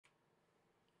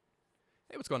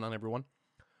Hey, what's going on, everyone?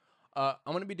 I'm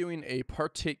going to be doing a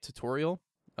Partake tutorial.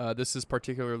 This is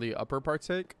particularly upper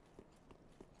Partake.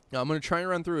 Now, I'm going to try and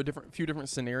run through few different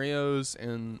scenarios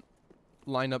and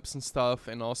lineups and stuff,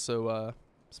 and also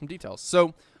some details.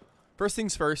 So, first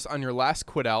things first, on your last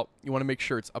quit out, you want to make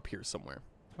sure it's up here somewhere.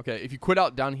 Okay, if you quit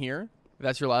out down here, if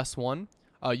that's your last one,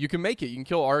 you can make it. You can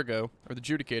kill Argo, or the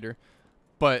Judicator,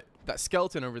 but that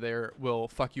skeleton over there will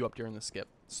fuck you up during the skip.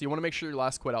 So you want to make sure your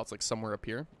last quit out's like somewhere up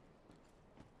here.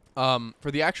 For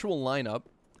the actual lineup,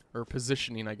 or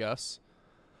positioning, I guess,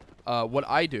 what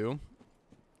I do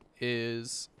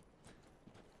is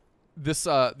this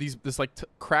like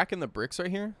crack in the bricks right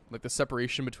here, like the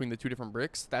separation between the two different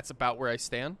bricks, that's about where I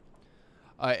stand.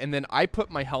 And then I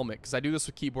put my helmet, because I do this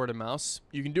with keyboard and mouse.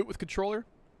 You can do it with controller,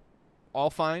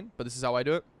 all fine, but this is how I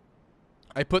do it.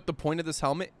 I put the point of this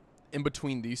helmet in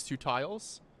between these two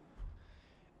tiles.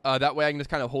 That way I can just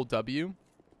kind of hold W.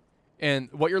 And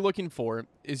what you're looking for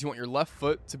is you want your left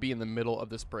foot to be in the middle of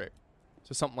this brick.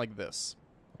 So something like this.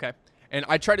 Okay. And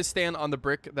I try to stand on the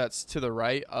brick that's to the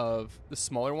right of the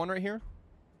smaller one right here.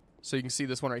 So you can see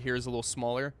this one right here is a little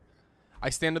smaller. I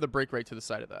stand to the brick right to the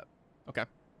side of that. Okay.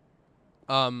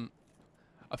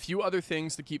 A few other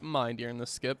things to keep in mind during this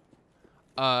skip.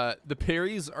 The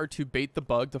parries are to bait the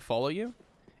bug to follow you.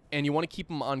 And you want to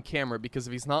keep him on camera, because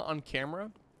if he's not on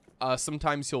camera,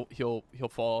 sometimes he'll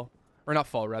fall. Or not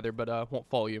fall, rather, but won't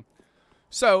follow you.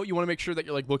 So you want to make sure that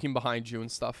you're like looking behind you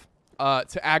and stuff.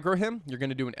 To aggro him, you're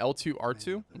going to do an L2,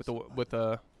 R2 with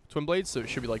a twin blade. So it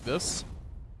should be like this.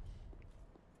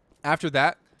 After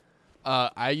that,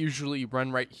 I usually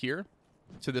run right here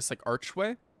to this like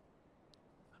archway.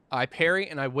 I parry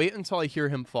and I wait until I hear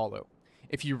him follow.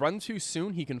 If you run too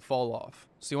soon, he can fall off.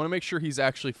 So you want to make sure he's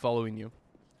actually following you.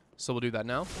 So we'll do that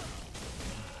now.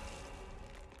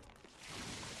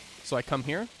 So I come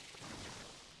here.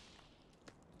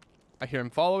 I hear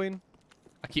him following.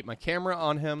 I keep my camera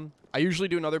on him. I usually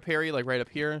do another parry, like right up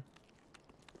here.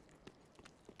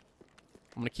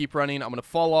 I'm going to keep running. I'm going to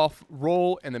fall off,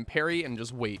 roll, and then parry, and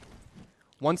just wait.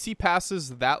 Once he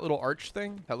passes that little arch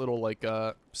thing, that little, like,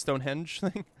 Stonehenge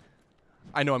thing,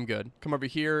 I know I'm good. Come over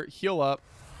here, heal up,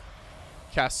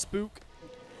 cast Spook,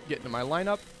 get into my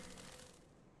lineup,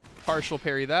 partial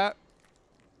parry that,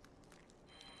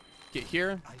 get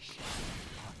here.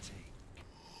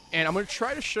 And I'm going to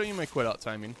try to show you my quit out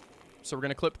timing. So we're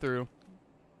going to clip through.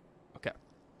 Okay.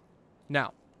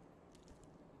 Now,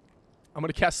 I'm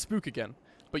going to cast Spook again.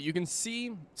 But you can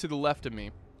see to the left of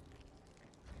me,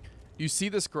 you see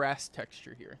this grass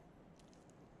texture here.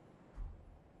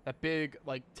 That big,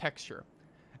 like, texture.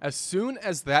 As soon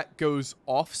as that goes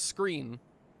off screen,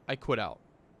 I quit out.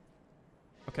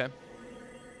 Okay.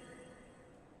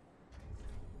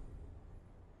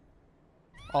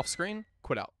 Off screen,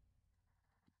 quit out.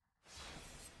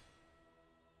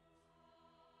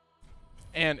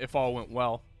 And if all went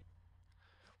well,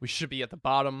 we should be at the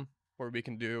bottom where we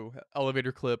can do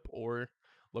elevator clip or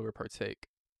lower Partake.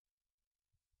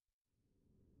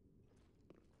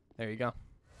 There you go.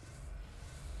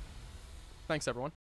 Thanks, everyone.